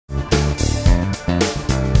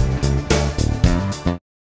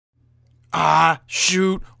I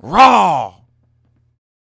shoot raw.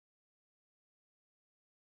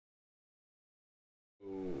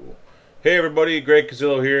 Hey everybody, Greg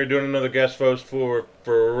Casillo here, doing another guest post for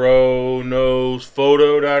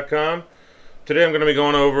PhotoNosPhoto.com. Today I'm going to be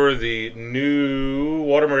going over the new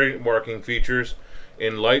watermarking features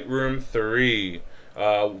in Lightroom 3.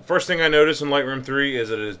 First thing I noticed in Lightroom 3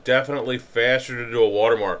 is it is definitely faster to do a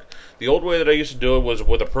watermark. The old way that I used to do it was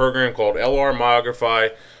with a program called LR.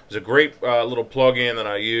 It was a great little plug-in that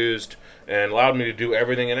I used and allowed me to do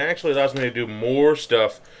everything, and it actually allows me to do more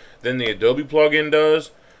stuff than the Adobe plugin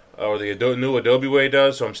does, or the new Adobe way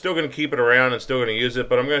does. So I'm still going to keep it around and still going to use it,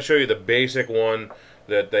 but I'm going to show you the basic one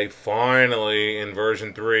that they finally in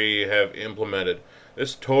version 3 have implemented.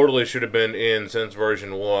 This totally should have been in since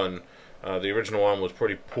version 1. The original one was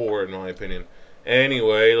pretty poor in my opinion.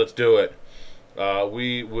 Anyway, let's do it.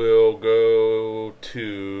 We will go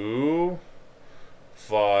to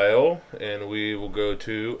File and we will go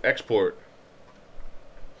to Export.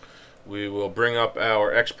 We will bring up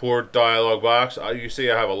our export dialog box. You see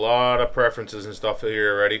I have a lot of preferences and stuff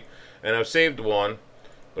here already, and I've saved one,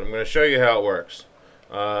 but I'm going to show you how it works.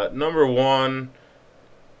 Number one,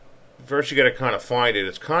 first you got to kind of find it.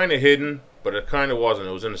 It's kind of hidden, but it kind of wasn't.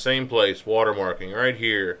 It was in the same place, watermarking, right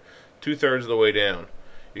here, 2/3 of the way down.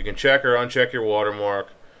 You can check or uncheck your watermark,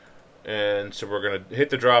 and so we're going to hit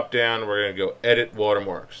the drop down, we're going to go Edit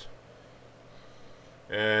Watermarks.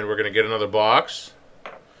 And we're going to get another box.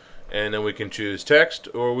 And then we can choose text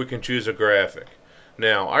or we can choose a graphic.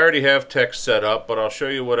 Now, I already have text set up, but I'll show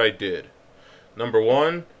you what I did. Number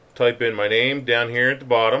one, type in my name down here at the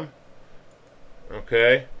bottom.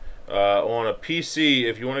 Okay. On a PC,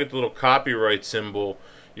 if you want to get the little copyright symbol,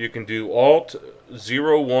 you can do Alt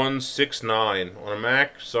 0169. On a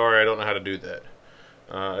Mac, sorry, I don't know how to do that.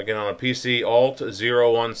 Again, on a PC, Alt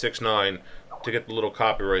 0169 to get the little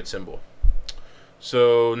copyright symbol.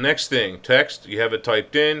 So next thing, text, you have it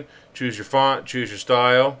typed in, choose your font, choose your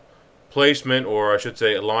style, placement, or I should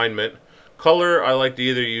say alignment. Color, I like to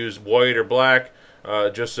either use white or black,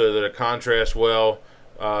 just so that it contrasts well.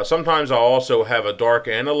 Sometimes I'll also have a dark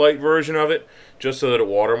and a light version of it, just so that it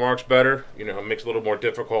watermarks better. You know, it makes it a little more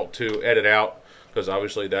difficult to edit out, because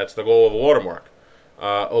obviously that's the goal of a watermark.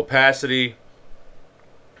 Opacity,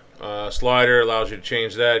 slider allows you to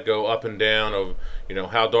change that, go up and down of, you know,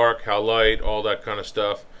 how dark, how light, all that kind of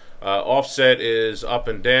stuff. Offset is up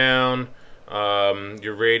and down.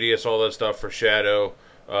 Your radius, all that stuff for shadow.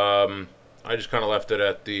 I just kind of left it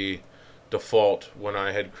at the default when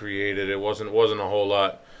I had created it. Wasn't a whole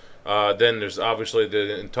lot. Then there's obviously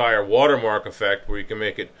the entire watermark effect, where you can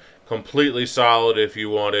make it completely solid if you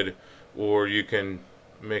wanted, or you can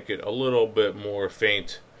make it a little bit more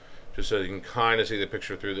faint, just so you can kind of see the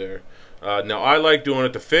picture through there. Now I like doing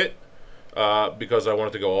it to fit, because I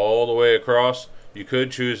want it to go all the way across. You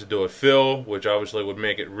could choose to do a fill, which obviously would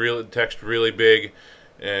make it text really big,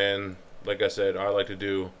 and like I said, I like to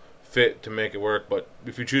do fit to make it work, but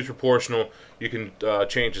if you choose proportional, you can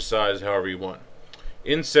change the size however you want.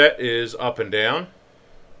 Inset is up and down.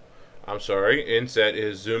 I'm sorry, inset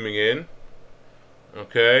is zooming in.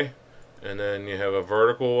 Okay. And then you have a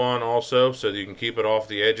vertical one also, so that you can keep it off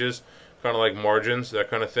the edges, kind of like margins,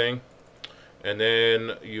 that kind of thing. And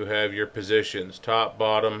then you have your positions, top,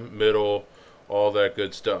 bottom, middle, all that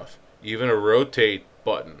good stuff. Even a rotate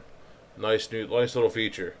button. Nice little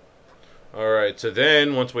feature. Alright, so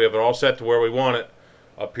then once we have it all set to where we want it,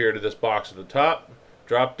 up here to this box at the top,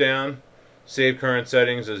 drop down, save current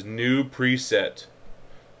settings as new preset.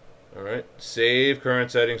 Alright, save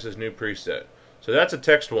current settings as new preset. So that's a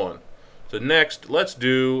text one. So next, let's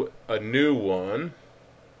do a new one.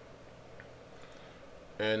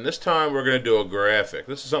 And this time we're going to do a graphic.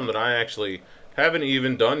 This is something that I actually haven't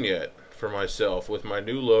even done yet for myself with my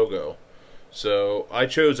new logo. So I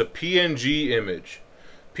chose a PNG image.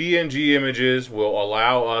 PNG images will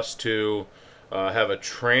allow us to have a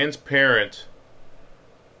transparent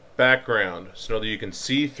background so that you can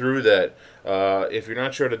see through that. If you're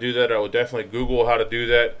not sure how to do that, I would definitely Google how to do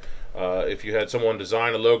that. If you had someone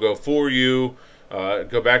design a logo for you,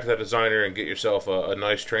 go back to that designer and get yourself a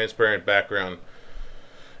nice transparent background,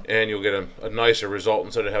 and you'll get a nicer result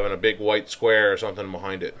instead of having a big white square or something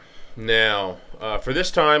behind it. Now, for this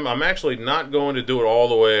time, I'm actually not going to do it all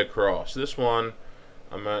the way across. This one,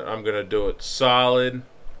 I'm going to do it solid,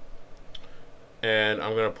 and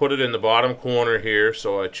I'm going to put it in the bottom corner here,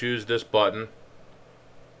 so I choose this button,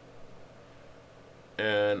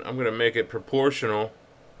 and I'm going to make it proportional.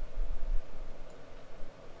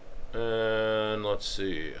 And let's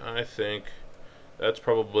see, I think that's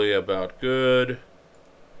probably about good.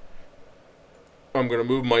 I'm going to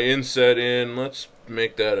move my inset in. Let's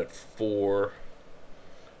make that at 4.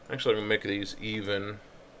 Actually, I'm going to make these even.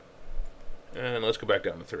 And let's go back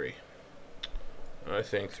down to 3. I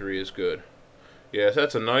think 3 is good. Yes,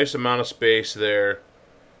 that's a nice amount of space there.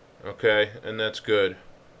 Okay, and that's good.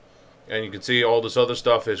 And you can see all this other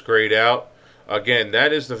stuff is grayed out. Again,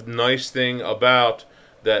 that is the nice thing about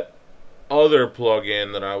that other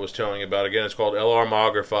plugin that I was telling you about. Again, it's called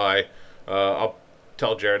LRMogrify. I'll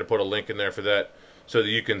tell Jared to put a link in there for that so that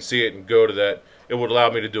you can see it and go to that. It would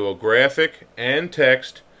allow me to do a graphic and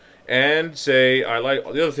text, and say the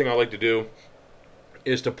other thing I like to do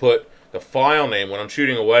is to put the file name when I'm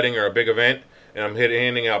shooting a wedding or a big event and I'm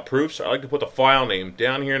handing out proofs. I like to put the file name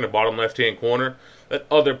down here in the bottom left-hand corner. That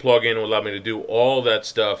other plugin will allow me to do all that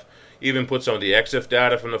stuff, even put some of the EXIF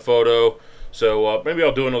data from the photo. So maybe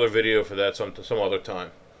I'll do another video for that some other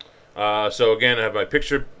time. So again, I have my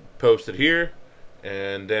picture posted here,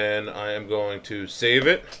 and then I am going to save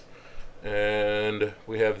it. And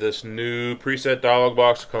we have this new preset dialog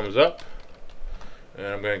box that comes up, and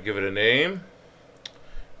I'm going to give it a name,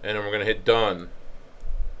 and then we're going to hit done.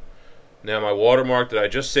 Now my watermark that I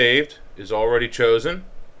just saved is already chosen,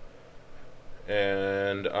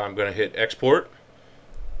 and I'm going to hit export.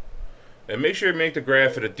 And make sure you make the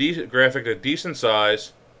graphic a decent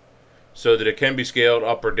size so that it can be scaled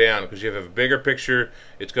up or down, because if you have a bigger picture,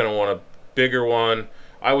 it's going to want a bigger one.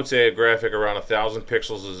 I would say a graphic around 1,000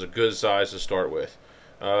 pixels is a good size to start with.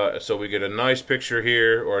 So we get a nice picture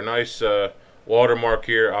here, or a nice watermark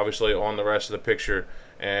here, obviously on the rest of the picture,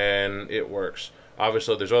 and it works.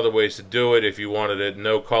 Obviously, there's other ways to do it. If you wanted it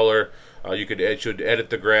no color, you should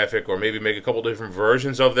edit the graphic, or maybe make a couple different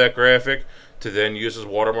versions of that graphic to then use as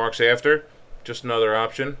watermarks after. Just another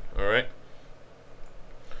option. All right.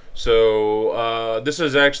 So this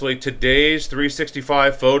is actually today's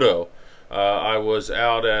 365 photo. I was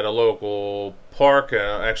out at a local park,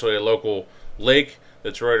 actually a local lake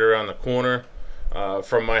that's right around the corner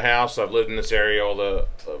from my house. I've lived in this area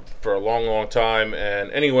for a long time,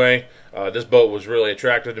 and anyway, this boat was really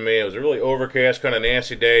attractive to me. It was a really overcast, kind of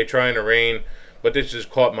nasty day, trying to rain, but this just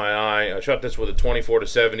caught my eye. I shot this with a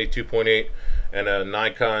 24-70 2.8 and a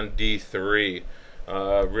Nikon D3.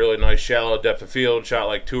 Really nice shallow depth of field. Shot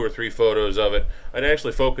like 2 or 3 photos of it. I'd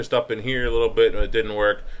actually focused up in here a little bit, and it didn't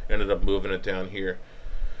work. Ended up moving it down here.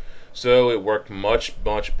 So it worked much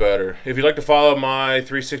better. If you'd like to follow my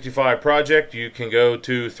 365 project, you can go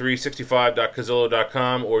to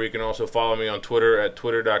 365.kazillo.com, or you can also follow me on Twitter at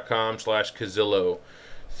twitter.com/Kazillo.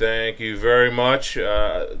 Thank you very much.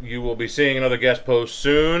 You will be seeing another guest post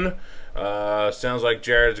soon. Sounds like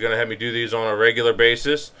Jared's going to have me do these on a regular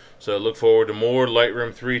basis. So look forward to more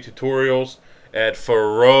Lightroom 3 tutorials at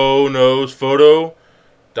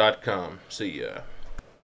FaroKnowsPhoto.com. See ya.